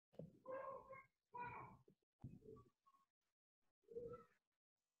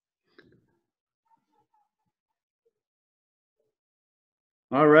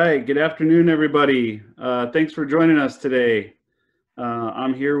All right. Good afternoon, everybody. Thanks for joining us today.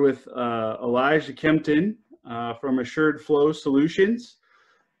 I'm here with Elijah Kempton from Assured Flow Solutions.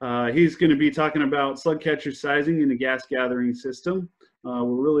 He's going to be talking about slug catcher sizing in the gas gathering system. We're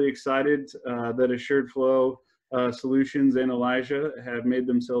really excited that Assured Flow Solutions and Elijah have made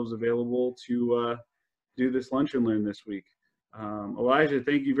themselves available to do this lunch and learn this week. Elijah,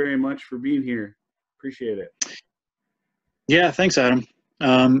 thank you very much for being here. Appreciate it. Yeah, thanks, Adam.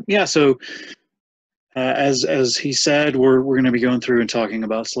 As he said, we're going to be going through and talking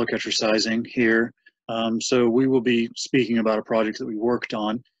about slug catcher sizing here. So we will be speaking about a project that we worked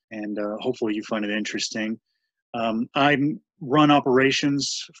on, and hopefully you find it interesting. I run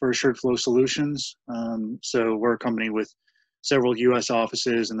operations for Assured Flow Solutions. So we're a company with several U.S.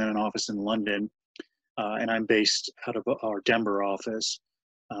 offices and then an office in London, and I'm based out of our Denver office.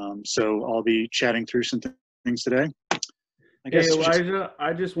 So I'll be chatting through some things today. Hey, Elijah,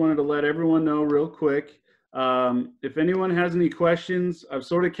 I just wanted to let everyone know real quick. If anyone has any questions, I've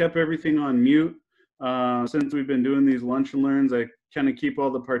sort of kept everything on mute. Since we've been doing these lunch and learns, I kind of keep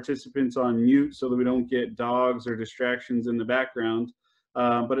all the participants on mute so that we don't get dogs or distractions in the background.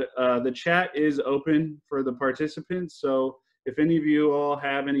 But the chat is open for the participants. So if any of you all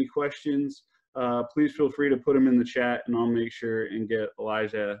have any questions, please feel free to put them in the chat and I'll make sure and get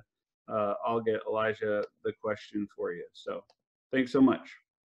Elijah I'll get Elijah the question for you. So thanks so much.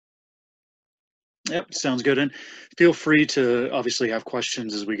 Yep, sounds good. And feel free to obviously have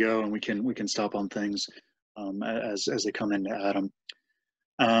questions as we go, and we can stop on things as they come into Adam.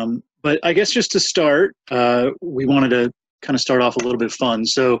 But I guess just to start, we wanted to kind of start off a little bit fun.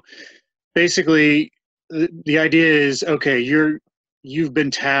 So basically, the idea is, okay, you've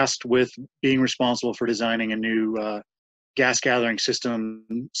been tasked with being responsible for designing a new gas gathering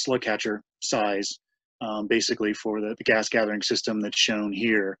system, slug catcher size, basically for the gas gathering system that's shown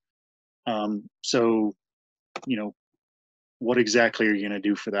here. So, what exactly are you going to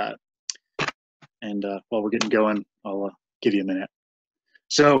do for that? And while we're getting going, I'll give you a minute.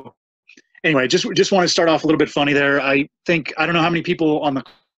 So anyway, just want to start off a little bit funny there. I don't know how many people on the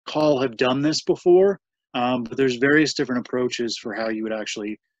call have done this before, but there's various different approaches for how you would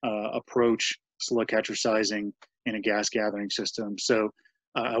actually approach slug catcher sizing in a gas gathering system. So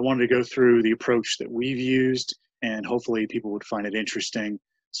I wanted to go through the approach that we've used, and hopefully people would find it interesting.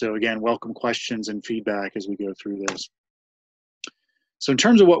 So again, welcome questions and feedback as we go through this. So in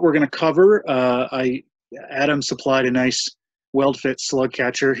terms of what we're going to cover, Adam supplied a nice weld-fit slug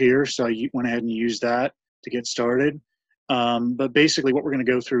catcher here, so I went ahead and used that to get started. But basically what we're going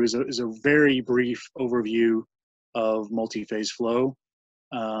to go through is a very brief overview of multi-phase flow,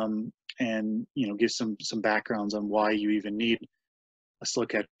 and give some backgrounds on why you even need a slug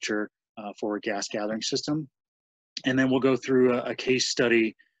catcher for a gas gathering system. And then we'll go through a case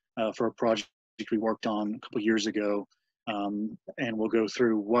study for a project we worked on a couple of years ago, and we'll go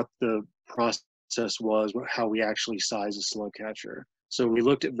through what the process was, how we actually size a slug catcher. So we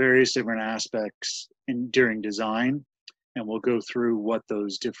looked at various different aspects during design, and we'll go through what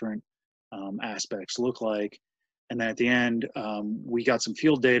those different aspects look like. And then at the end, we got some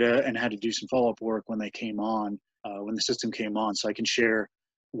field data and had to do some follow-up work when they came on, when the system came on. So I can share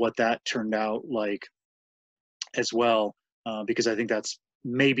what that turned out like as well, because I think that's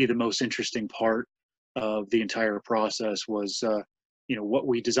maybe the most interesting part of the entire process was, what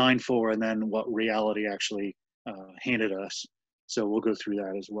we designed for and then what reality actually handed us. So we'll go through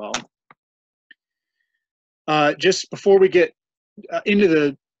that as well. Just before we get into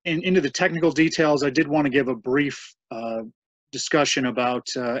the technical details, I did want to give a brief discussion about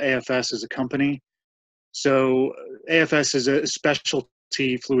AFS as a company. So AFS is a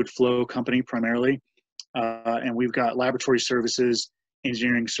specialty fluid flow company primarily, and we've got laboratory services,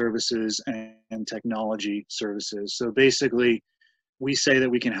 engineering services, and technology services. So basically, we say that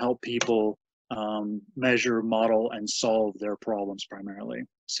we can help people measure, model, and solve their problems primarily.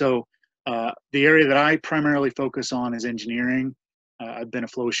 So the area that I primarily focus on is engineering. I've been a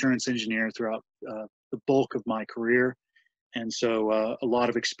flow assurance engineer throughout the bulk of my career, and so a lot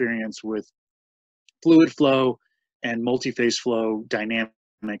of experience with fluid flow and multi-phase flow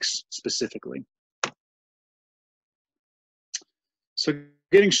dynamics specifically. So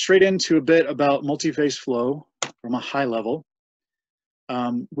getting straight into a bit about multi-phase flow from a high level,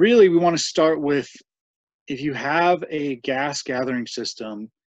 really we want to start with, if you have a gas gathering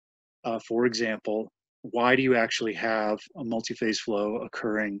system, for example, why do you actually have a multi-phase flow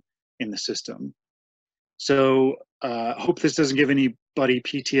occurring in the system? So I hope this doesn't give anybody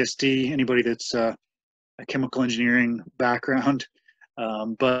PTSD, anybody that's a chemical engineering background,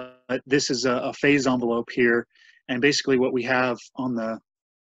 but this is a phase envelope here. And basically what we have on the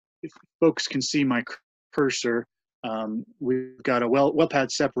folks can see my cursor, we've got a well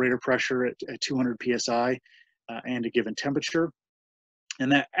pad separator pressure at 200 psi and a given temperature, and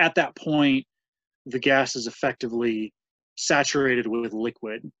that at that point the gas is effectively saturated with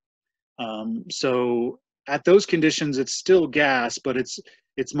liquid. So at those conditions, it's still gas, but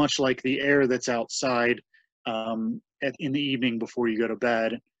it's much like the air that's outside in the evening before you go to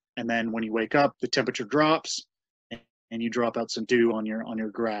bed, and then when you wake up, the temperature drops, and you drop out some dew on your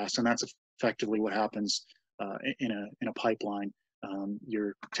grass, and that's effectively what happens in a pipeline.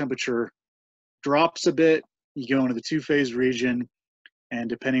 Your temperature drops a bit, you go into the two-phase region, and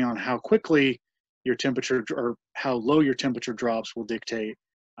depending on how quickly your temperature or how low your temperature drops will dictate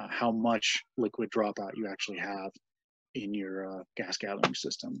how much liquid dropout you actually have in your gas gathering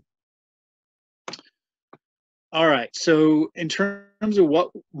system. All right, so in terms of what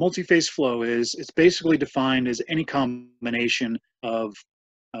multi-phase flow is, it's basically defined as any combination of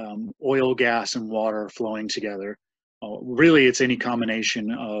oil, gas, and water flowing together. Really, it's any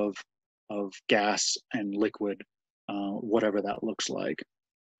combination of gas and liquid, whatever that looks like.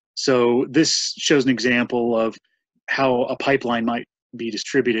 So this shows an example of how a pipeline might be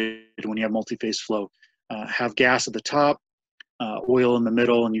distributed when you have multi-phase flow. Have gas at the top, oil in the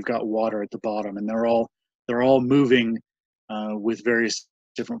middle, and you've got water at the bottom, and they're all moving with various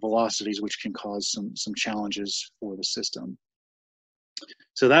different velocities, which can cause some challenges for the system.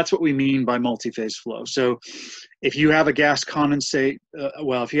 So that's what we mean by multi-phase flow. So if you have a gas condensate,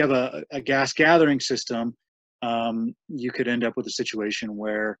 if you have a gas gathering system, you could end up with a situation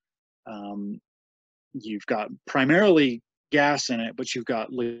where you've got primarily gas in it, but you've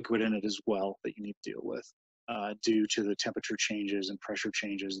got liquid in it as well that you need to deal with due to the temperature changes and pressure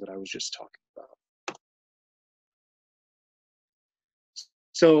changes that I was just talking about.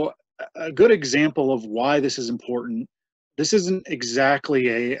 So a good example of why this is important, this isn't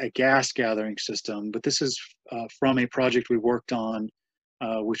exactly a gas gathering system, but this is from a project we worked on,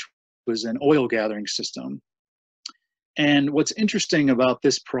 which was an oil gathering system. And what's interesting about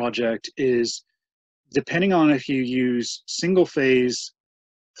this project is, depending on if you use single phase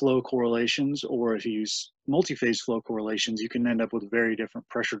flow correlations or if you use multi-phase flow correlations, you can end up with very different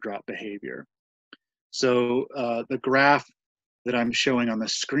pressure drop behavior. So the graph that I'm showing on the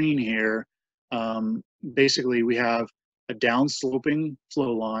screen here, basically we have a downsloping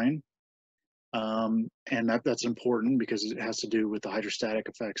flow line, and that's important because it has to do with the hydrostatic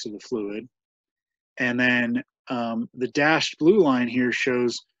effects of the fluid. And then the dashed blue line here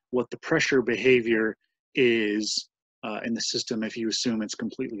shows what the pressure behavior is in the system if you assume it's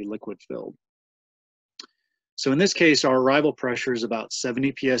completely liquid filled. So in this case, our arrival pressure is about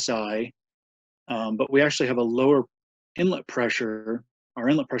 70 psi, but we actually have a lower inlet pressure. Our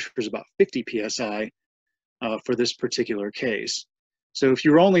inlet pressure is about 50 psi for this particular case. So if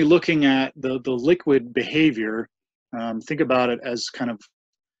you're only looking at the liquid behavior, think about it as kind of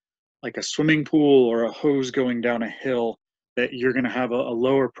like a swimming pool or a hose going down a hill, that you're going to have a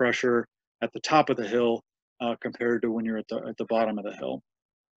lower pressure at the top of the hill compared to when you're at the bottom of the hill,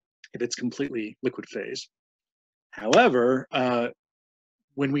 if it's completely liquid phase. However,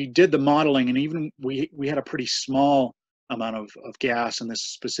 when we did the modeling, and even we had a pretty small amount of gas in this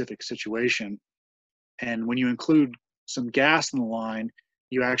specific situation, and when you include some gas in the line,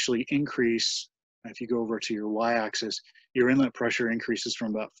 you actually increase, if you go over to your y-axis, your inlet pressure increases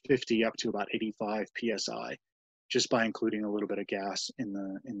from about 50 up to about 85 psi, just by including a little bit of gas in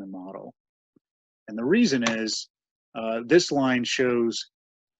the model. And the reason is, this line shows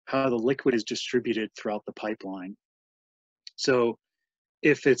how the liquid is distributed throughout the pipeline. So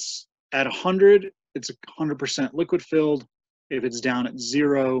if it's at 100, it's 100% liquid filled. If it's down at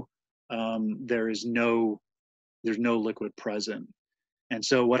 0, there's no liquid present. And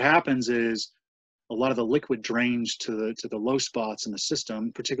so what happens is, a lot of the liquid drains to the low spots in the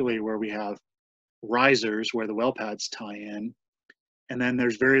system, particularly where we have risers where the well pads tie in. And then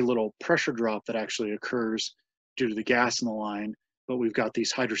there's very little pressure drop that actually occurs due to the gas in the line, but we've got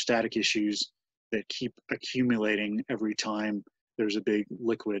these hydrostatic issues that keep accumulating every time there's a big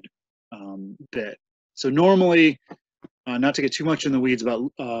liquid bit. So normally, not to get too much in the weeds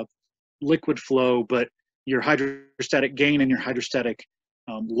about liquid flow, but your hydrostatic gain and your hydrostatic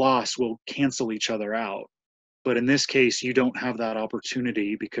loss will cancel each other out. But in this case, you don't have that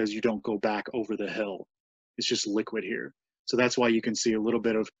opportunity because you don't go back over the hill. It's just liquid here. So that's why you can see a little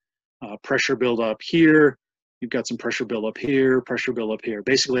bit of pressure build up here. You've got some pressure build up here, pressure build up here.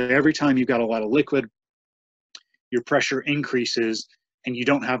 Basically, every time you've got a lot of liquid, your pressure increases, and you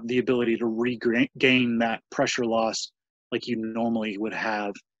don't have the ability to regain that pressure loss like you normally would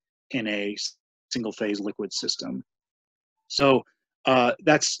have in a single phase liquid system. So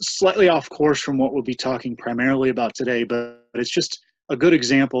That's slightly off course from what we'll be talking primarily about today, but it's just a good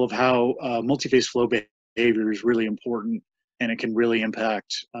example of how multi-phase flow behavior is really important, and it can really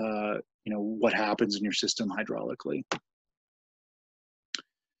impact what happens in your system hydraulically.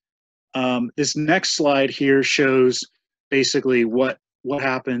 This next slide here shows basically what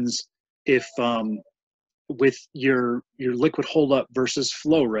happens if with your liquid holdup versus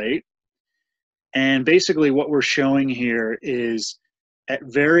flow rate. And basically what we're showing here is at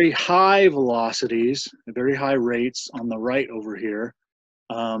very high velocities, at very high rates on the right over here,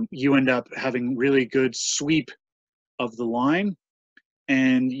 you end up having really good sweep of the line,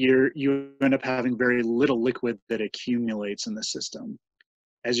 and you end up having very little liquid that accumulates in the system.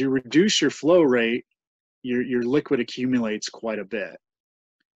 As you reduce your flow rate, your liquid accumulates quite a bit.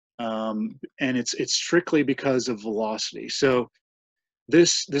 And it's strictly because of velocity. So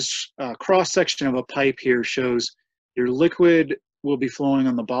this cross section of a pipe here shows your liquid will be flowing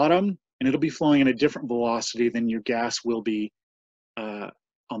on the bottom, and it'll be flowing at a different velocity than your gas will be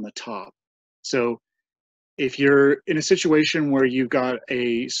on the top. So if you're in a situation where you've got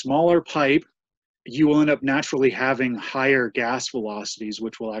a smaller pipe, you will end up naturally having higher gas velocities,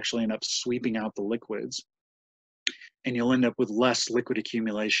 which will actually end up sweeping out the liquids, and you'll end up with less liquid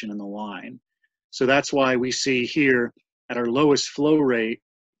accumulation in the line. So that's why we see here at our lowest flow rate,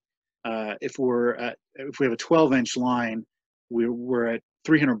 if we have a 12-inch line, we're at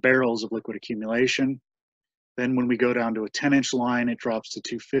 300 barrels of liquid accumulation. Then when we go down to a 10-inch line, it drops to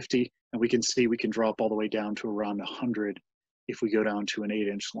 250, and we can see we can drop all the way down to around 100 if we go down to an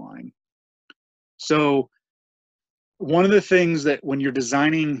 8-inch line. So one of the things that when you're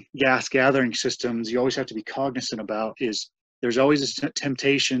designing gas gathering systems, you always have to be cognizant about is there's always a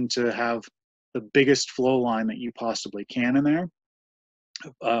temptation to have the biggest flow line that you possibly can in there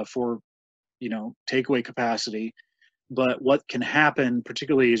for takeaway capacity. But what can happen,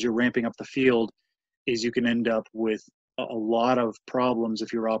 particularly as you're ramping up the field, is you can end up with a lot of problems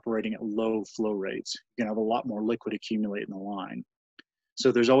if you're operating at low flow rates. You can have a lot more liquid accumulate in the line.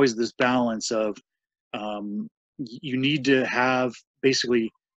 So there's always this balance of you need to have basically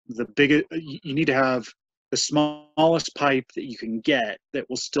you need to have the smallest pipe that you can get that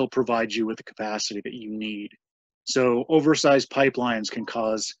will still provide you with the capacity that you need. So oversized pipelines can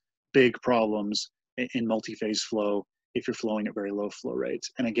cause big problems in multi-phase flow if you're flowing at very low flow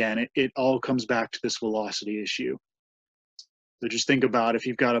rates. And again, it all comes back to this velocity issue. So just think about if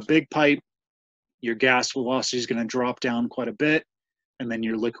you've got a big pipe, your gas velocity is going to drop down quite a bit, and then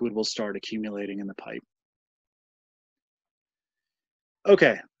your liquid will start accumulating in the pipe.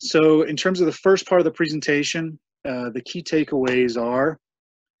 Okay, so in terms of the first part of the presentation, the key takeaways are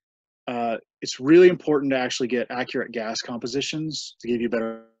it's really important to actually get accurate gas compositions to give you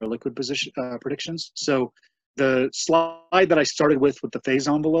better liquid position predictions. So the slide that I started with the phase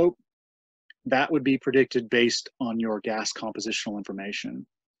envelope, that would be predicted based on your gas compositional information.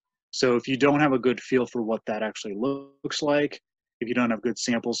 So if you don't have a good feel for what that actually looks like, if you don't have good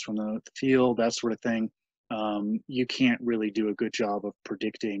samples from the field, that sort of thing, you can't really do a good job of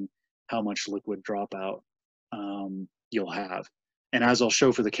predicting how much liquid dropout you'll have. And as I'll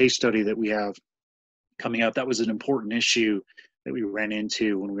show for the case study that we have coming up, that was an important issue that we ran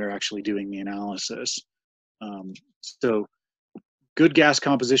into when we were actually doing the analysis. So good gas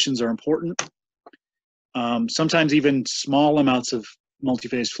compositions are important. Sometimes even small amounts of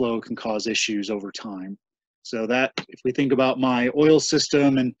multi-phase flow can cause issues over time. So that, if we think about my oil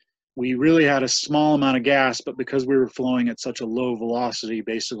system, and we really had a small amount of gas, but because we were flowing at such a low velocity,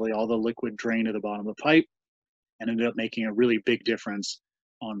 basically all the liquid drained to the bottom of the pipe and ended up making a really big difference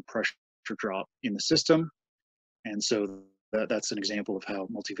on pressure drop in the system. And so that's an example of how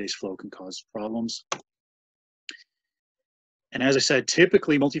multi-phase flow can cause problems. And as I said,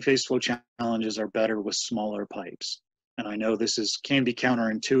 typically multi-phase flow challenges are better with smaller pipes. And I know this can be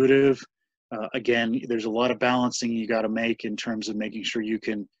counterintuitive. Again, there's a lot of balancing you got to make in terms of making sure you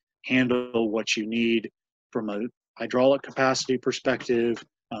can handle what you need from a hydraulic capacity perspective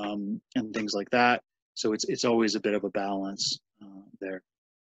and things like that. So it's always a bit of a balance there.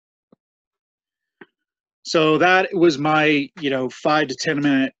 So that was my 5 to 10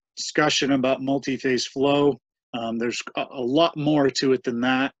 minute discussion about multi-phase flow. There's a lot more to it than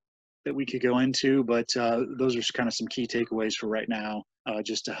that we could go into, but those are kind of some key takeaways for right now,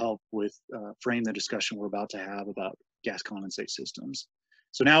 just to help with frame the discussion we're about to have about gas condensate systems.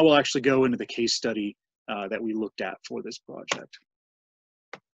 So now we'll actually go into the case study that we looked at for this project.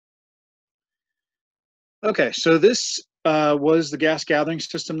 Okay, so this was the gas gathering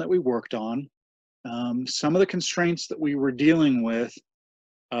system that we worked on. Some of the constraints that we were dealing with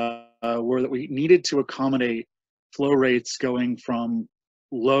were that we needed to accommodate flow rates going from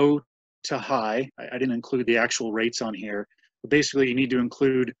low to high. I didn't include the actual rates on here, but basically you need to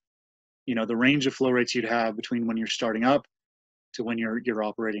include, you know, the range of flow rates you'd have between when you're starting up to when you're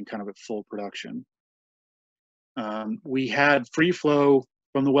operating kind of at full production. We had free flow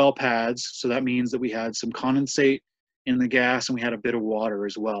from the well pads, so that means that we had some condensate in the gas and we had a bit of water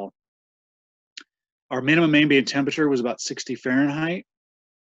as well. Our minimum ambient temperature was about 60 Fahrenheit.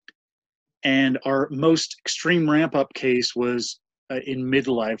 And our most extreme ramp up case was in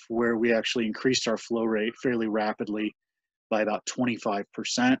midlife, where we actually increased our flow rate fairly rapidly by about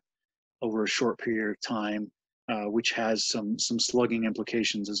 25% over a short period of time, which has some slugging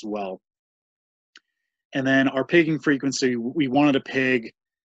implications as well. And then our pigging frequency, we wanted to pig,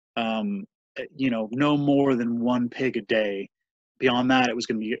 you know, no more than 1 pig a day. Beyond that, it was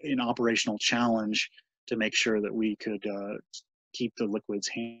going to be an operational challenge to make sure that we could keep the liquids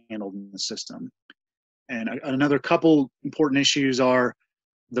handled in the system. And another couple important issues are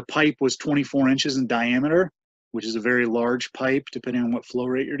the pipe was 24 inches in diameter, which is a very large pipe depending on what flow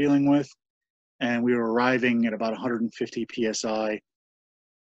rate you're dealing with. And we were arriving at about 150 PSI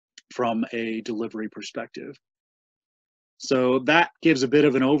from a delivery perspective. So that gives a bit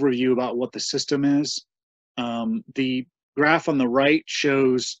of an overview about what the system is. The graph on the right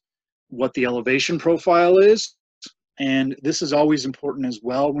shows what the elevation profile is. And this is always important as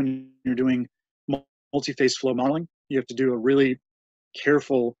well when you're doing multi-phase flow modeling. You have to do a really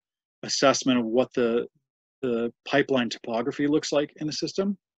careful assessment of what the pipeline topography looks like in the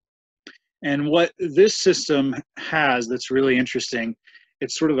system. And what this system has that's really interesting,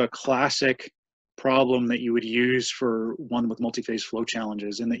 it's sort of a classic problem that you would use for one with multi-phase flow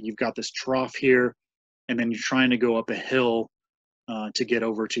challenges, in that you've got this trough here, and then you're trying to go up a hill to get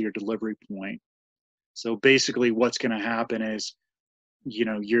over to your delivery point. So basically what's going to happen is, you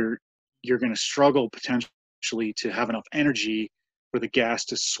know, you're going to struggle potentially to have enough energy for the gas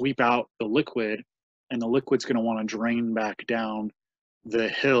to sweep out the liquid, and the liquid's going to want to drain back down the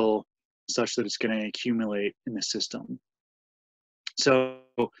hill such that it's going to accumulate in the system. So,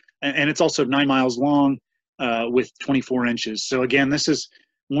 and it's also 9 miles long with 24 inches. So again, this is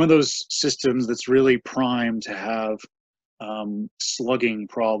one of those systems that's really primed to have slugging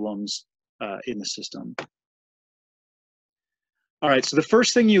problems in the system. All right, so the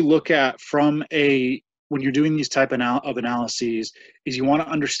first thing you look at when you're doing these type of analyses is you want to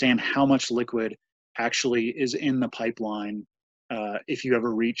understand how much liquid actually is in the pipeline if you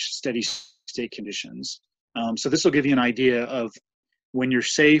ever reach steady state conditions. So this will give you an idea of when you're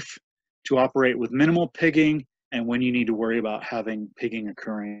safe to operate with minimal pigging and when you need to worry about having pigging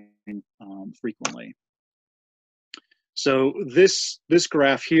occurring frequently. So this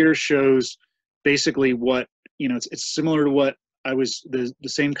graph here shows basically what, you know, it's similar to what the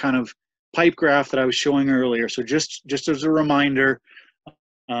same kind of pipe graph that I was showing earlier. So just as a reminder,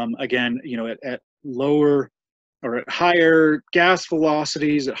 again, you know, at lower or at higher gas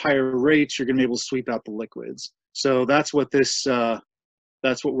velocities, at higher rates, you're going to be able to sweep out the liquids. So that's what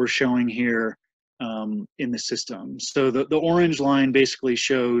that's what we're showing here in the system. So the orange line basically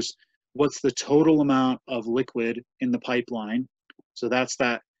shows what's the total amount of liquid in the pipeline. So that's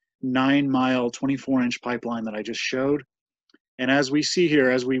that 9-mile, 24-inch pipeline that I just showed. And as we see here,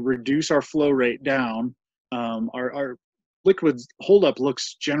 as we reduce our flow rate down, our liquids holdup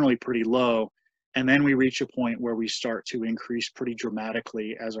looks generally pretty low. And then we reach a point where we start to increase pretty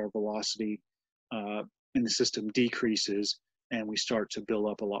dramatically as our velocity in the system decreases, and we start to build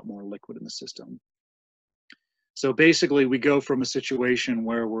up a lot more liquid in the system. So basically, we go from a situation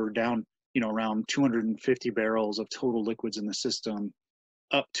where we're down, you know, around 250 barrels of total liquids in the system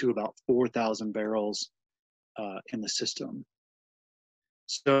up to about 4,000 barrels in the system.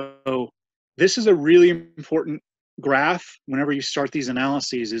 So this is a really important graph whenever you start these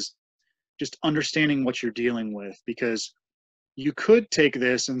analyses, is just understanding what you're dealing with, because you could take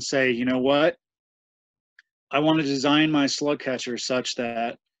this and say, you know what, I want to design my slug catcher such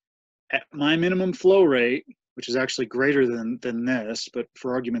that at my minimum flow rate, which is actually greater than this, but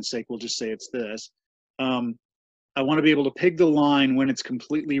for argument's sake, we'll just say it's this. I want to be able to pig the line when it's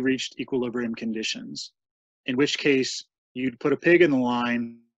completely reached equilibrium conditions, in which case you'd put a pig in the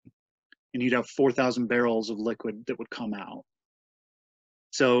line and you'd have 4,000 barrels of liquid that would come out.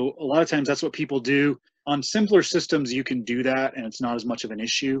 So a lot of times that's what people do. On simpler systems, you can do that and it's not as much of an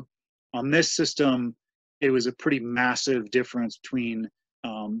issue. On this system, it was a pretty massive difference between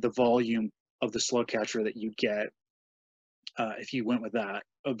the volume of the slug catcher that you get if you went with that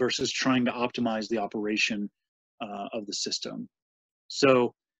versus trying to optimize the operation of the system.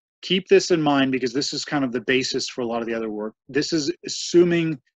 So keep this in mind, because this is kind of the basis for a lot of the other work. This is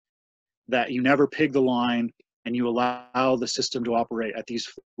assuming that you never pig the line and you allow the system to operate at these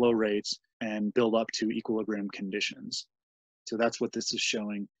flow rates and build up to equilibrium conditions. So that's what this is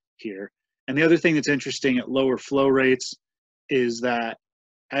showing here. And the other thing that's interesting at lower flow rates is that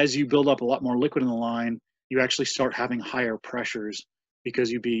as you build up a lot more liquid in the line, you actually start having higher pressures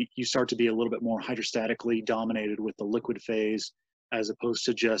because you start to be a little bit more hydrostatically dominated with the liquid phase, as opposed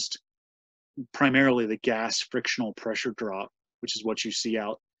to just primarily the gas frictional pressure drop, which is what you see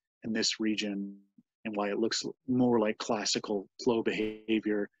out in this region and why it looks more like classical flow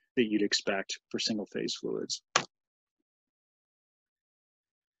behavior that you'd expect for single phase fluids.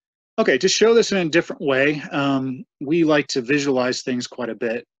 Okay, to show this in a different way, we like to visualize things quite a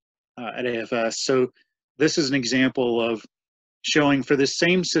bit at AFS. So this is an example of showing for this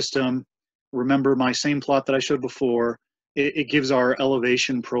same system. Remember my same plot that I showed before, it gives our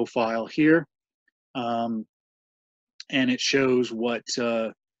elevation profile here, and it shows what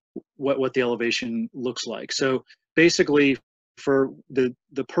the elevation looks like. So basically for the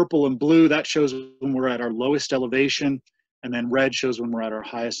purple and blue, that shows when we're at our lowest elevation, and then red shows when we're at our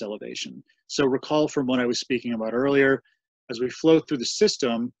highest elevation. So recall from what I was speaking about earlier, as we flow through the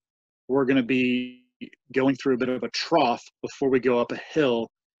system, we're going to be going through a bit of a trough before we go up a hill,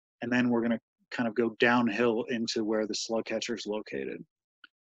 and then we're going to kind of go downhill into where the slug catcher is located.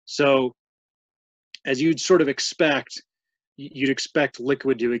 So as you'd sort of expect, you'd expect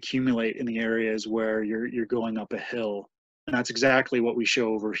liquid to accumulate in the areas where you're going up a hill. And that's exactly what we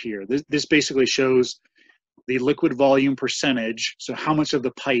show over here. This basically shows the liquid volume percentage, so how much of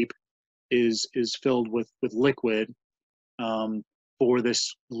the pipe is filled with liquid for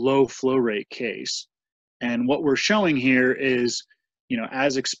this low flow rate case. And what we're showing here is,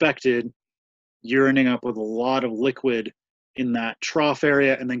 as expected, you're ending up with a lot of liquid in that trough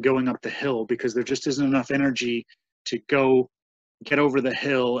area and then going up the hill because there just isn't enough energy to go get over the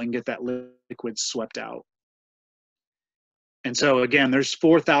hill and get that liquid swept out. And so again, there's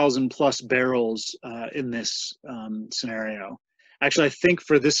 4,000 plus barrels in this scenario. Actually, I think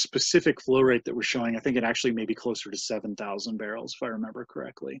for this specific flow rate that we're showing, I think it actually may be closer to 7,000 barrels, if I remember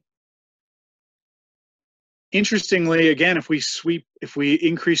correctly. Interestingly, again, if we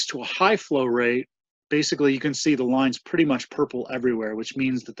increase to a high flow rate, basically you can see the line's pretty much purple everywhere, which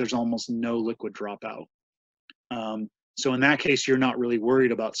means that there's almost no liquid dropout. So in that case, you're not really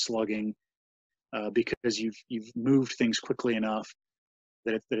worried about slugging because you've moved things quickly enough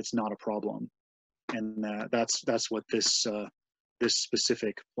that it's not a problem. And that's what this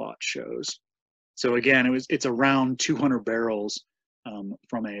specific plot shows. So again, it's around 200 barrels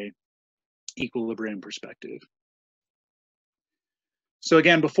from a equilibrium perspective. So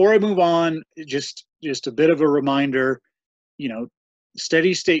again, before I move on, just a bit of a reminder,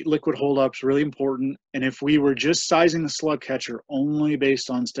 steady state liquid holdups really important. And if we were just sizing the slug catcher only based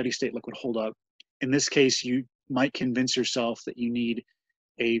on steady state liquid holdup, in this case, you might convince yourself that you need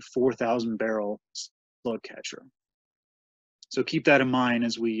a 4,000 barrel slug catcher. So keep that in mind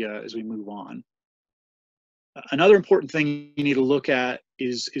as we move on. Another important thing you need to look at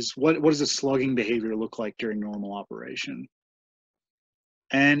is what does the slugging behavior look like during normal operation?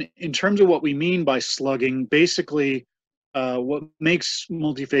 And in terms of what we mean by slugging, basically what makes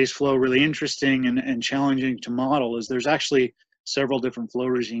multi-phase flow really interesting and challenging to model is there's actually several different flow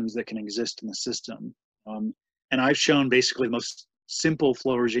regimes that can exist in the system. And I've shown basically the most simple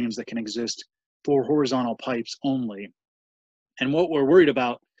flow regimes that can exist for horizontal pipes only. And what we're worried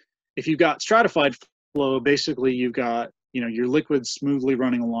about, if you've got stratified flow, basically you've got your liquid smoothly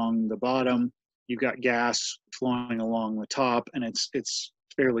running along the bottom, you've got gas flowing along the top, and it's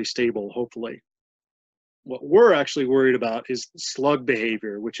fairly stable, hopefully. What we're actually worried about is slug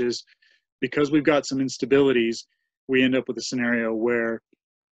behavior, which is because we've got some instabilities, we end up with a scenario where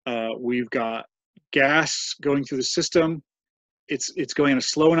we've got gas going through the system. It's going at a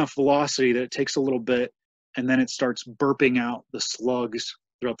slow enough velocity that it takes a little bit, and then it starts burping out the slugs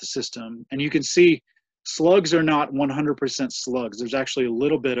throughout the system. And you can see slugs are not 100% slugs. There's actually a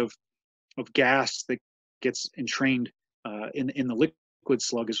little bit of gas that gets entrained in the liquid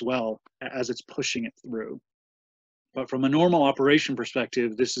slug as well as it's pushing it through. But from a normal operation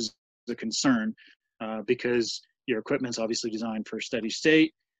perspective, this is a concern because your equipment's obviously designed for steady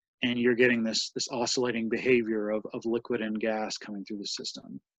state, and you're getting this oscillating behavior of liquid and gas coming through the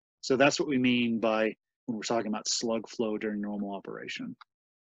system. So that's what we mean by when we're talking about slug flow during normal operation.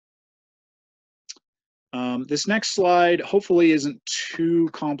 This next slide hopefully isn't too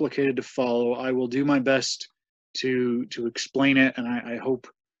complicated to follow. I will do my best to explain it, and I hope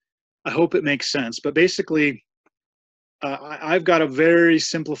it makes sense. But basically, I've got a very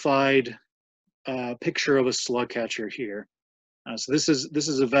simplified picture of a slug catcher here. So this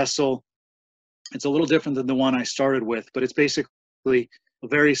is a vessel It's a little different than the one I started with, but it's basically a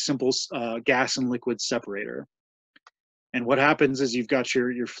very simple gas and liquid separator. And what happens is you've got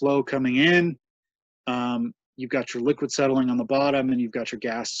your flow coming in, you've got your liquid settling on the bottom, and you've got your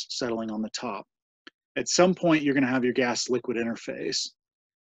gas settling on the top. At some point, you're going to have your gas-liquid interface.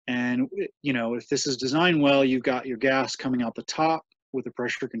 And you know, if this is designed well, you've got your gas coming out the top with a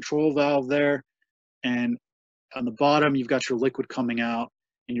pressure control valve there, and on the bottom, you've got your liquid coming out,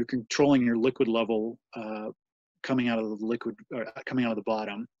 and you're controlling your liquid level coming out of the liquid, coming out of the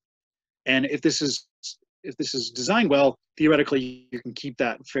bottom. And if this is designed well, theoretically, you can keep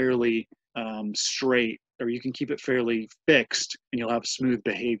that fairly straight, or you can keep it fairly fixed, and you'll have smooth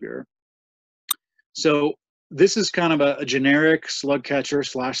behavior. So this is kind of a generic slug catcher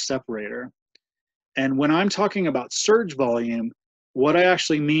 / separator. And when I'm talking about surge volume, what I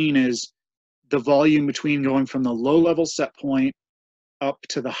actually mean is the volume between going from the low level set point up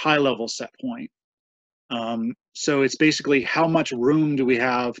to the high level set point. So it's basically how much room do we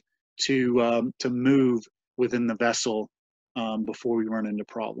have to move within the vessel before we run into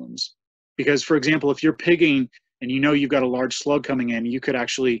problems. Because, for example, if you're pigging and you know you've got a large slug coming in, you could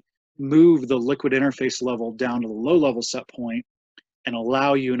actually move the liquid interface level down to the low level set point and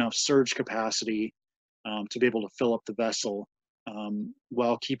allow you enough surge capacity to be able to fill up the vessel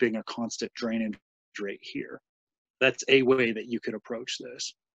while keeping a constant drainage rate here. That's a way that you could approach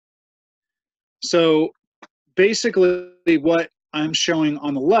this. So basically what I'm showing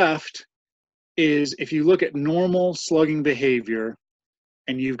on the left is if you look at normal slugging behavior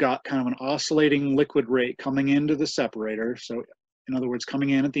and you've got kind of an oscillating liquid rate coming into the separator, so in other words,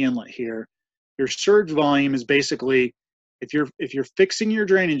 coming in at the inlet here, your surge volume is basically, if you're fixing your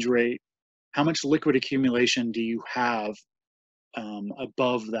drainage rate, how much liquid accumulation do you have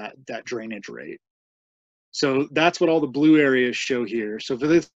above that drainage rate? So that's what all the blue areas show here. So for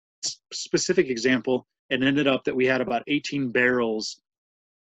this specific example, it ended up that we had about 18 barrels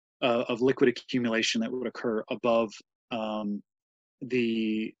of liquid accumulation that would occur above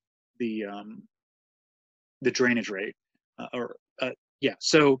the drainage rate, yeah.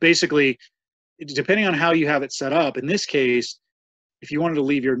 So basically, depending on how you have it set up, in this case, if you wanted to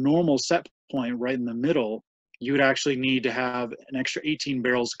leave your normal set point right in the middle, you would actually need to have an extra 18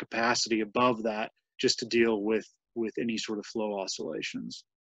 barrels of capacity above that just to deal with any sort of flow oscillations.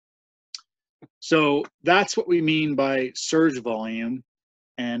 So that's what we mean by surge volume.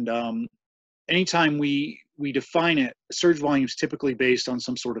 And anytime we define it, surge volume is typically based on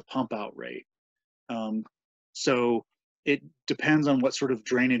some sort of pump out rate. So it depends on what sort of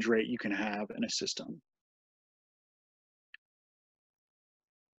drainage rate you can have in a system.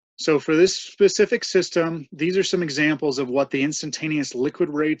 So for this specific system, these are some examples of what the instantaneous liquid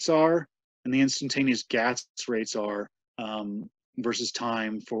rates are and the instantaneous gas rates are versus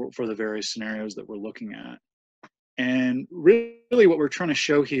time for the various scenarios that we're looking at. And really what we're trying to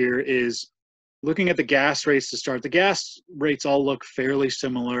show here is looking at the gas rates to start. The gas rates all look fairly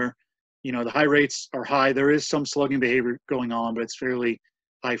similar. You know, the high rates are high. There is some slugging behavior going on, but it's fairly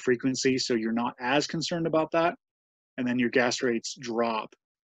high frequency, so you're not as concerned about that. And then your gas rates drop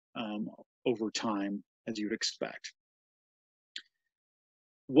over time, as you'd expect.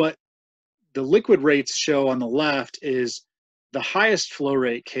 What the liquid rates show on the left is the highest flow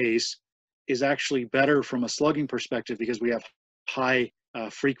rate case is actually better from a slugging perspective because we have high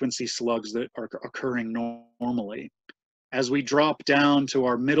frequency slugs that are occurring normally. As we drop down to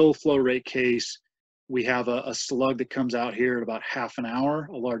our middle flow rate case, we have a slug that comes out here at about half an hour,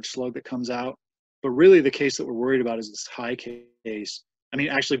 a large slug that comes out. But really the case that we're worried about is this high case. I mean,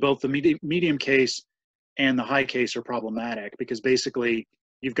 actually both the medium case and the high case are problematic because basically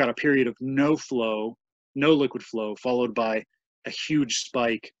you've got a period of no flow, no liquid flow, followed by a huge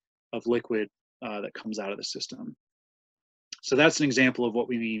spike of liquid that comes out of the system. So that's an example of what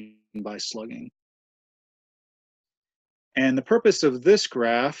we mean by slugging. And the purpose of this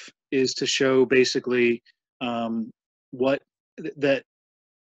graph is to show basically that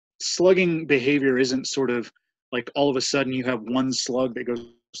slugging behavior isn't sort of like all of a sudden you have one slug that goes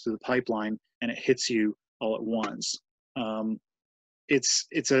through the pipeline and it hits you all at once.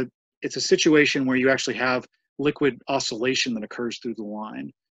 It's a situation where you actually have liquid oscillation that occurs through the line.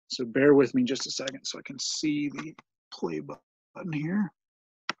 So bear with me just a second so I can see the play button here.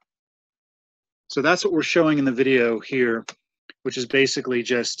 So that's what we're showing in the video here, which is basically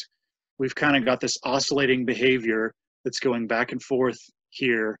just, we've kind of got this oscillating behavior that's going back and forth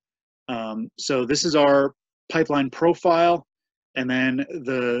here. So this is our pipeline profile, and then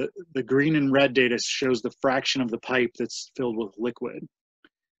the green and red data shows the fraction of the pipe that's filled with liquid.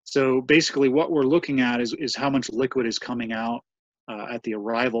 So basically what we're looking at is how much liquid is coming out at the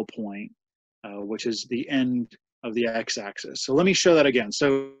arrival point which is the end of the x-axis. So let me show that again.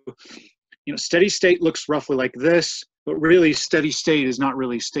 So, steady state looks roughly like this, but really steady state is not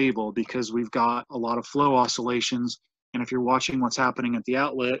really stable because we've got a lot of flow oscillations. And if you're watching what's happening at the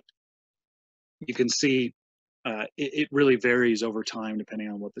outlet, you can see it really varies over time depending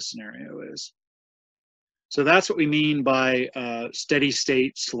on what the scenario is. So that's what we mean by steady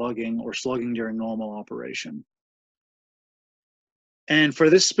state slugging or slugging during normal operation. And for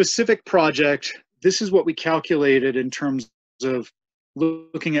this specific project, this is what we calculated in terms of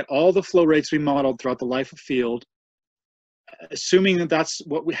looking at all the flow rates we modeled throughout the life of field, assuming that that's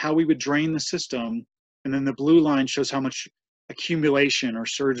how we would drain the system. And then the blue line shows how much accumulation or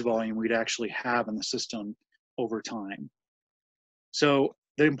surge volume we'd actually have in the system over time. So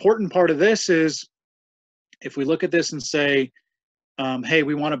the important part of this is, if we look at this and say, hey,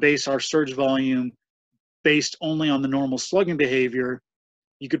 we want to base our surge volume based only on the normal slugging behavior,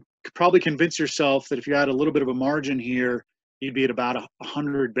 you could probably convince yourself that if you had a little bit of a margin here, you'd be at about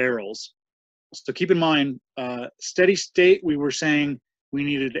 100 barrels. So keep in mind, steady state, we were saying we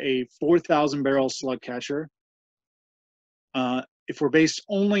needed a 4,000 barrel slug catcher. If we're based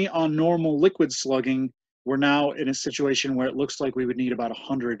only on normal liquid slugging, we're now in a situation where it looks like we would need about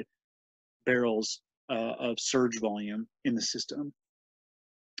 100 barrels of surge volume in the system.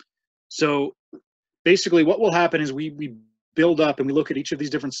 So basically what will happen is we build up and we look at each of these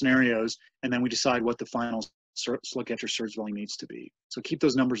different scenarios, and then we decide what the final slug catcher surge volume needs to be. So keep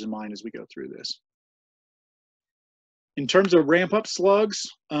those numbers in mind as we go through this. In terms of ramp up slugs,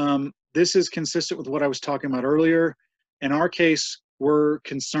 this is consistent with what I was talking about earlier. In our case, we're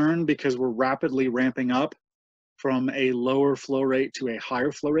concerned because we're rapidly ramping up from a lower flow rate to a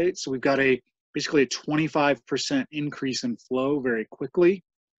higher flow rate. So we've got basically a 25% increase in flow very quickly,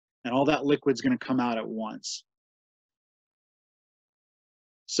 and all that liquid's going to come out at once.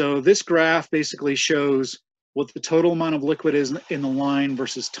 So this graph basically shows what the total amount of liquid is in the line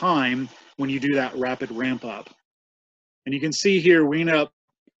versus time when you do that rapid ramp up. And you can see here we end up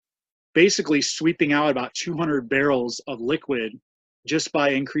basically sweeping out about 200 barrels of liquid just by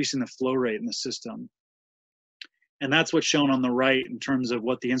increasing the flow rate in the system. And that's what's shown on the right in terms of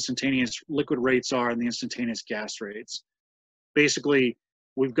what the instantaneous liquid rates are and the instantaneous gas rates. Basically,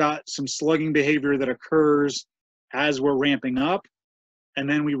 we've got some slugging behavior that occurs as we're ramping up, and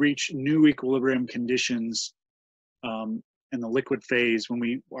then we reach new equilibrium conditions in the liquid phase when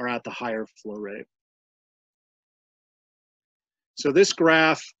we are at the higher flow rate. So this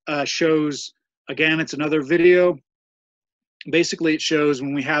graph shows, again, it's another video. Basically, it shows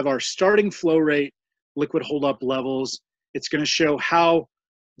when we have our starting flow rate liquid holdup levels, it's going to show how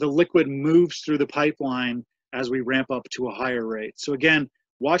the liquid moves through the pipeline as we ramp up to a higher rate. So again,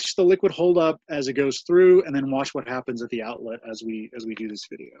 watch the liquid holdup as it goes through, and then watch what happens at the outlet as we do this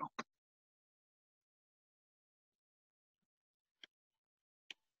video.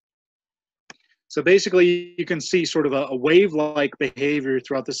 So basically, you can see sort of a wave-like behavior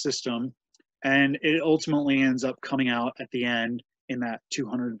throughout the system, and it ultimately ends up coming out at the end in that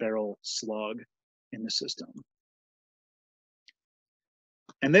 200-barrel slug in the system.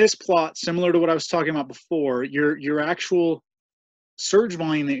 And this plot, similar to what I was talking about before, your actual surge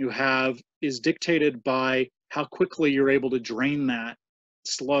volume that you have is dictated by how quickly you're able to drain that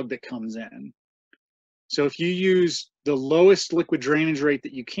slug that comes in. So if you use the lowest liquid drainage rate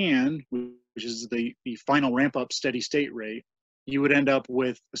that you can, which is the final ramp up steady state rate, you would end up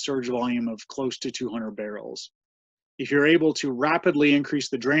with a surge volume of close to 200 barrels. If you're able to rapidly increase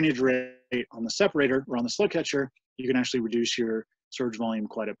the drainage rate on the separator or on the slug catcher, you can actually reduce your surge volume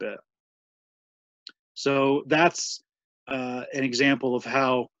quite a bit. So that's an example of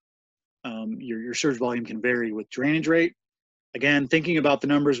how your surge volume can vary with drainage rate. Again, thinking about the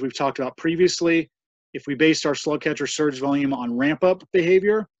numbers we've talked about previously, if we based our slug catcher surge volume on ramp up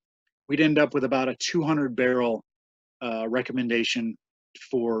behavior, we'd end up with about a 200 barrel recommendation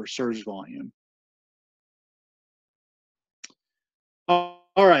for surge volume.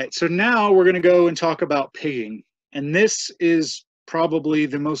 All right, so now we're going to go and talk about pigging, and this is probably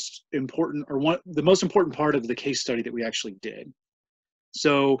the most important, or the most important part of the case study that we actually did.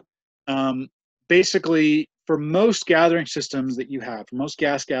 So basically, for most gathering systems that you have, for most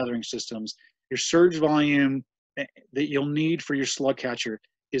gas gathering systems, your surge volume that you'll need for your slug catcher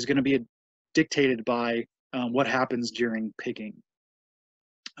is going to be dictated by what happens during pigging.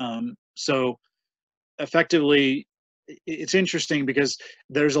 So effectively, it's interesting because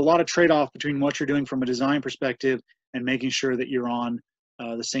there's a lot of trade-off between what you're doing from a design perspective and making sure that you're on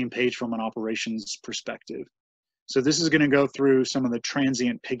the same page from an operations perspective. So this is going to go through some of the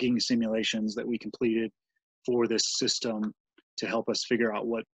transient pigging simulations that we completed for this system to help us figure out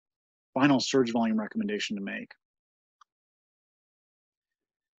what final surge volume recommendation to make.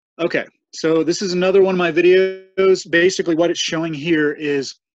 Okay, so this is another one of my videos. Basically what it's showing here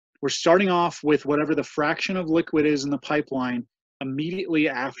is we're starting off with whatever the fraction of liquid is in the pipeline immediately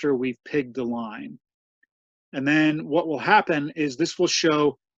after we've pigged the line. And then what will happen is this will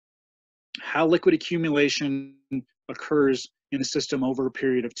show how liquid accumulation occurs in the system over a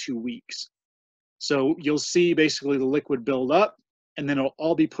period of 2 weeks. So you'll see basically the liquid build up, and then it'll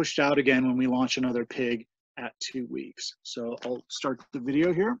all be pushed out again when we launch another pig at 2 weeks. So I'll start the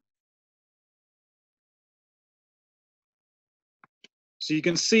video here. So you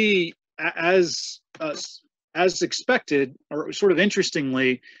can see, as expected, or sort of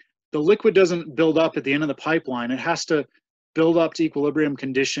interestingly, the liquid doesn't build up at the end of the pipeline. It has to build up to equilibrium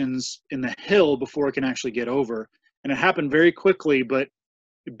conditions in the hill before it can actually get over. And it happened very quickly, but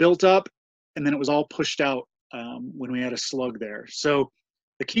it built up, and then it was all pushed out when we had a slug there. So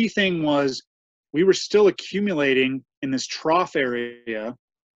the key thing was we were still accumulating in this trough area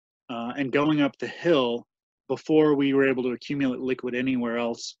and going up the hill before we were able to accumulate liquid anywhere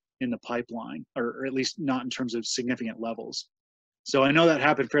else in the pipeline, or at least not in terms of significant levels. So I know that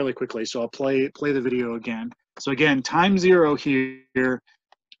happened fairly quickly, so I'll play the video again. So again, time zero here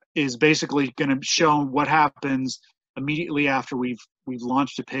is basically going to show what happens immediately after we've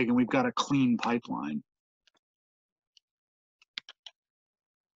launched a pig and we've got a clean pipeline.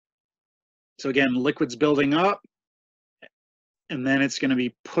 So again, liquid's building up, and then it's going to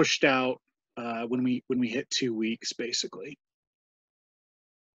be pushed out when we hit 2 weeks, basically.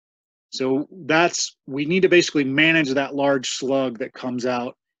 So we need to basically manage that large slug that comes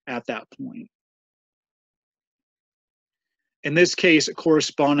out at that point. In this case, it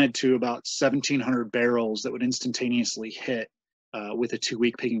corresponded to about 1,700 barrels that would instantaneously hit with a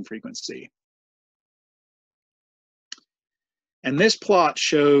 2-week pigging frequency. And this plot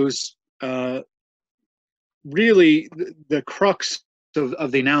shows really the crux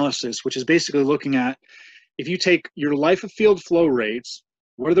of the analysis, which is basically looking at, if you take your life of field flow rates,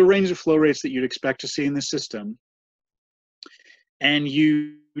 what are the range of flow rates that you'd expect to see in the system, and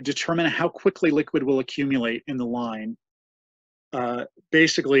you determine how quickly liquid will accumulate in the line.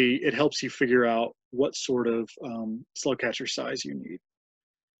 Basically, it helps you figure out what sort of slug catcher size you need.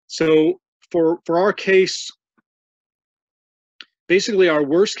 So for our case, basically our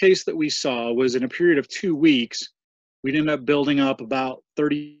worst case that we saw was in a period of 2 weeks, we'd end up building up about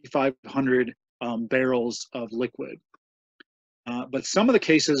 3,500 barrels of liquid. But some of the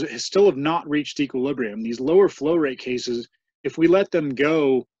cases still have not reached equilibrium. These lower flow rate cases, if we let them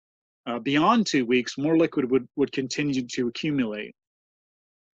go beyond 2 weeks, more liquid would continue to accumulate.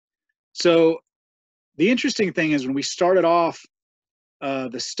 So the interesting thing is when we started off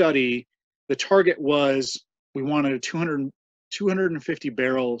the study, the target was we wanted a 250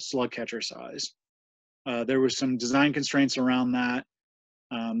 barrel slug catcher size. There was some design constraints around that.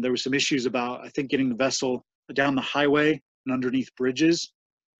 There were some issues about, I think, getting the vessel down the highway and underneath bridges.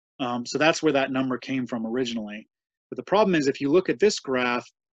 So that's where that number came from originally. But the problem is, if you look at this graph,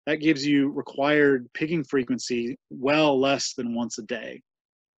 that gives you required pigging frequency well less than once a day.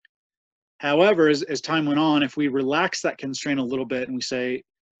 However, as time went on, if we relax that constraint a little bit and we say,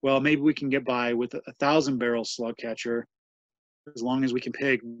 well, maybe we can get by with a 1,000 barrel slug catcher as long as we can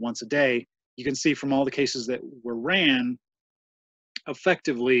pig once a day, you can see from all the cases that were ran,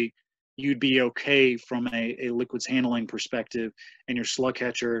 effectively, you'd be okay from a liquids handling perspective, and your slug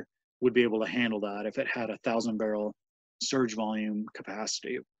catcher would be able to handle that if it had a 1,000 barrel surge volume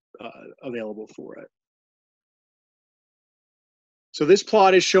capacity available for it. So this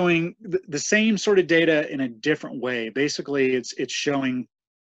plot is showing the same sort of data in a different way. Basically, it's showing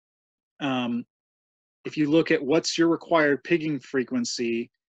if you look at what's your required pigging frequency,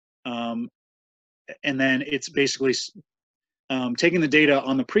 and then it's basically taking the data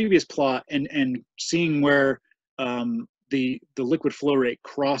on the previous plot and seeing where the liquid flow rate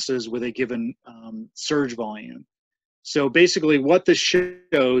crosses with a given surge volume. So basically what this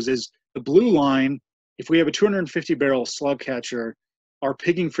shows is the blue line, if we have a 250 barrel slug catcher, our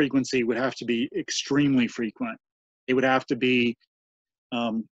pigging frequency would have to be extremely frequent. It would have to be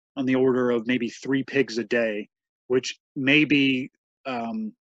on the order of maybe 3 pigs a day, which may be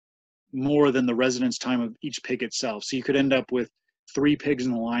more than the residence time of each pig itself. So you could end up with 3 pigs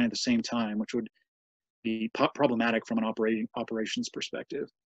in the line at the same time, which would be problematic from an operations perspective.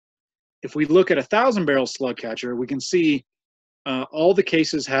 If we look at a 1,000 barrel slug catcher, we can see all the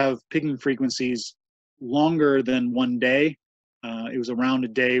cases have pigging frequencies longer than 1 day. It was around a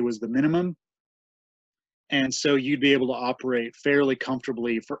day was the minimum. And so you'd be able to operate fairly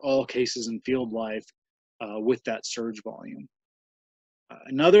comfortably for all cases in field life with that surge volume.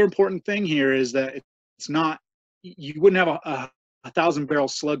 Another important thing here is that it's not, you wouldn't have a 1,000-barrel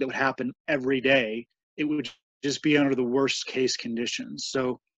slug that would happen every day. It would just be under the worst case conditions.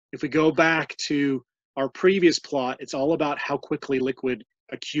 So if we go back to our previous plot, it's all about how quickly liquid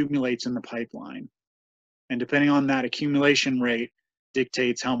accumulates in the pipeline. And depending on that accumulation rate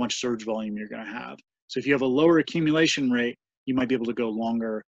dictates how much surge volume you're going to have. So if you have a lower accumulation rate, you might be able to go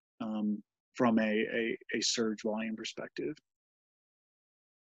longer from a surge volume perspective.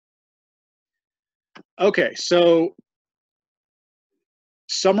 Okay, so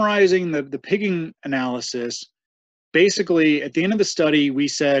summarizing the pigging analysis, basically at the end of the study, we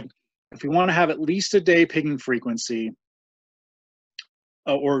said if we want to have at least a day pigging frequency,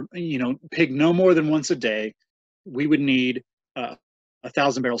 or pig no more than once a day, we would need a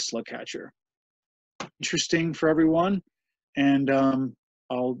 1,000-barrel slug catcher. Interesting for everyone, and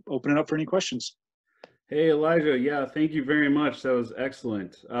I'll open it up for any questions. Hey, Elijah. Yeah, thank you very much. That was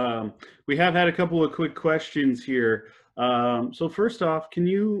excellent. We have had a couple of quick questions here. So first off, can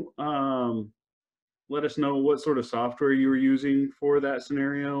you let us know what sort of software you were using for that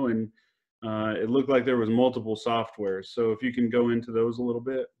scenario? And it looked like there was multiple softwares. So if you can go into those a little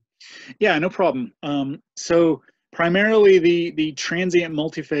bit. Yeah, no problem. So primarily the transient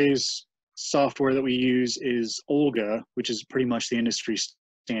multiphase software that we use is Olga, which is pretty much the industry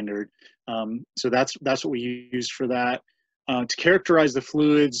standard. So that's what we used for that. To characterize the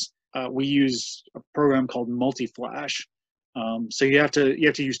fluids, we use a program called MultiFlash. So you have to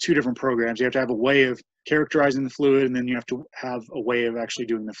use two different programs. You have to have a way of characterizing the fluid, and then you have to have a way of actually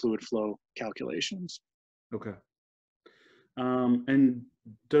doing the fluid flow calculations. Okay. And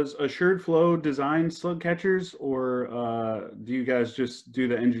does Assured Flow design slug catchers, or do you guys just do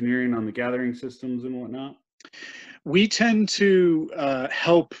the engineering on the gathering systems and whatnot? We tend to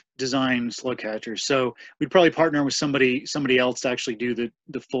help design slug catchers. So we'd probably partner with somebody else to actually do the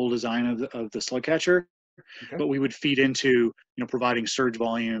full design of the slug catcher. Okay. But we would feed into providing surge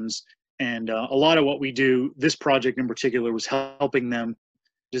volumes, and a lot of what we do, this project in particular, was helping them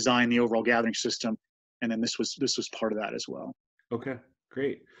design the overall gathering system, and then this was part of that as well. Okay,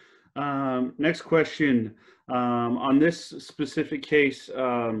 great. Next question. On this specific case,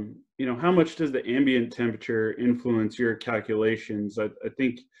 how much does the ambient temperature influence your calculations? I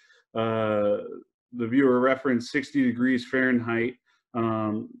think the viewer referenced 60 degrees Fahrenheit.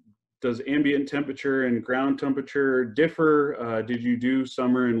 Does ambient temperature and ground temperature differ? Did you do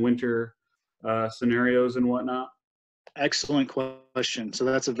summer and winter scenarios and whatnot? Excellent question. So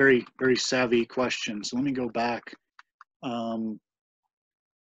that's a very, very savvy question. So let me go back to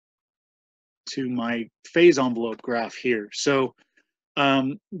my phase envelope graph here. So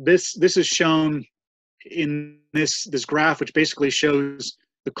this is shown in this graph, which basically shows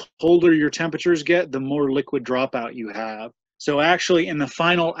the colder your temperatures get, the more liquid dropout you have. So actually, in the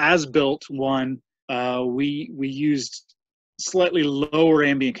final as-built one, we used slightly lower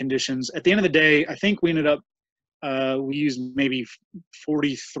ambient conditions. At the end of the day, I think we ended up we used maybe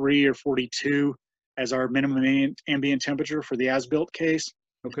 43 or 42 as our minimum ambient temperature for the as-built case.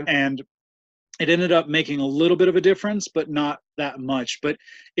 Okay. And it ended up making a little bit of a difference, but not that much. But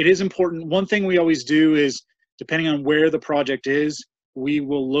it is important. One thing we always do is, depending on where the project is, we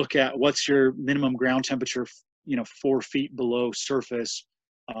will look at what's your minimum ground temperature, 4 feet below surface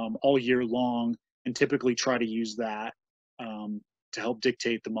all year long, and typically try to use that to help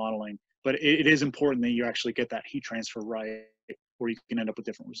dictate the modeling. But it is important that you actually get that heat transfer right, or you can end up with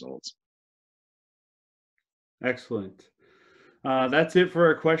different results. Excellent. That's it for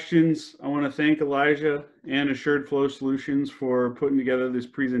our questions. I want to thank Elijah and Assured Flow Solutions for putting together this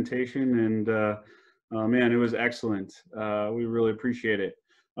presentation, and man, it was excellent. We really appreciate it.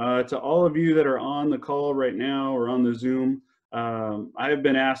 To all of you that are on the call right now or on the Zoom, I have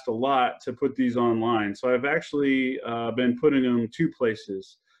been asked a lot to put these online. So I've actually been putting them 2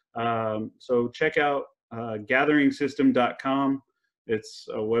 places. So check out gatheringsystem.com. It's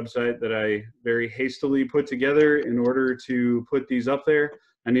a website that I very hastily put together in order to put these up there.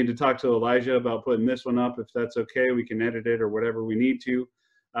 I need to talk to Elijah about putting this one up. If that's okay, we can edit it or whatever we need to.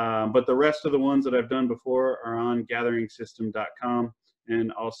 But the rest of the ones that I've done before are on gatheringsystem.com.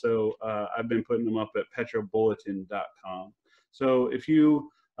 And also, I've been putting them up at petrobulletin.com. So if you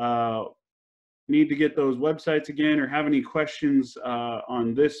need to get those websites again, or have any questions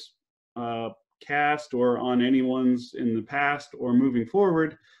on this cast or on anyone's in the past or moving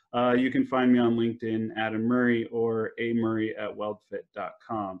forward, you can find me on LinkedIn, Adam Murray, or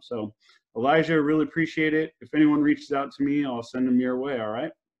amurray@weldfit.com. So Elijah, really appreciate it. If anyone reaches out to me, I'll send them your way. All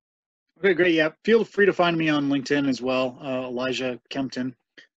right. Okay, great. Yeah, feel free to find me on LinkedIn as well, Elijah Kempton.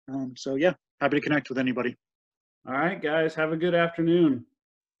 So yeah, happy to connect with anybody. All right, guys, have a good afternoon.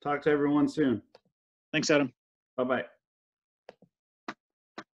 Talk to everyone soon. Thanks, Adam. Bye-bye.